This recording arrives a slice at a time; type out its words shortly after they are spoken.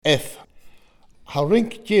F. Ha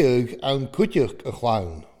rink diog an cwdiwch y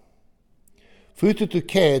chwawn. Fwyd y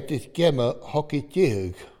ced eith gemma hoci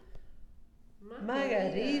diog.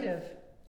 Margarida.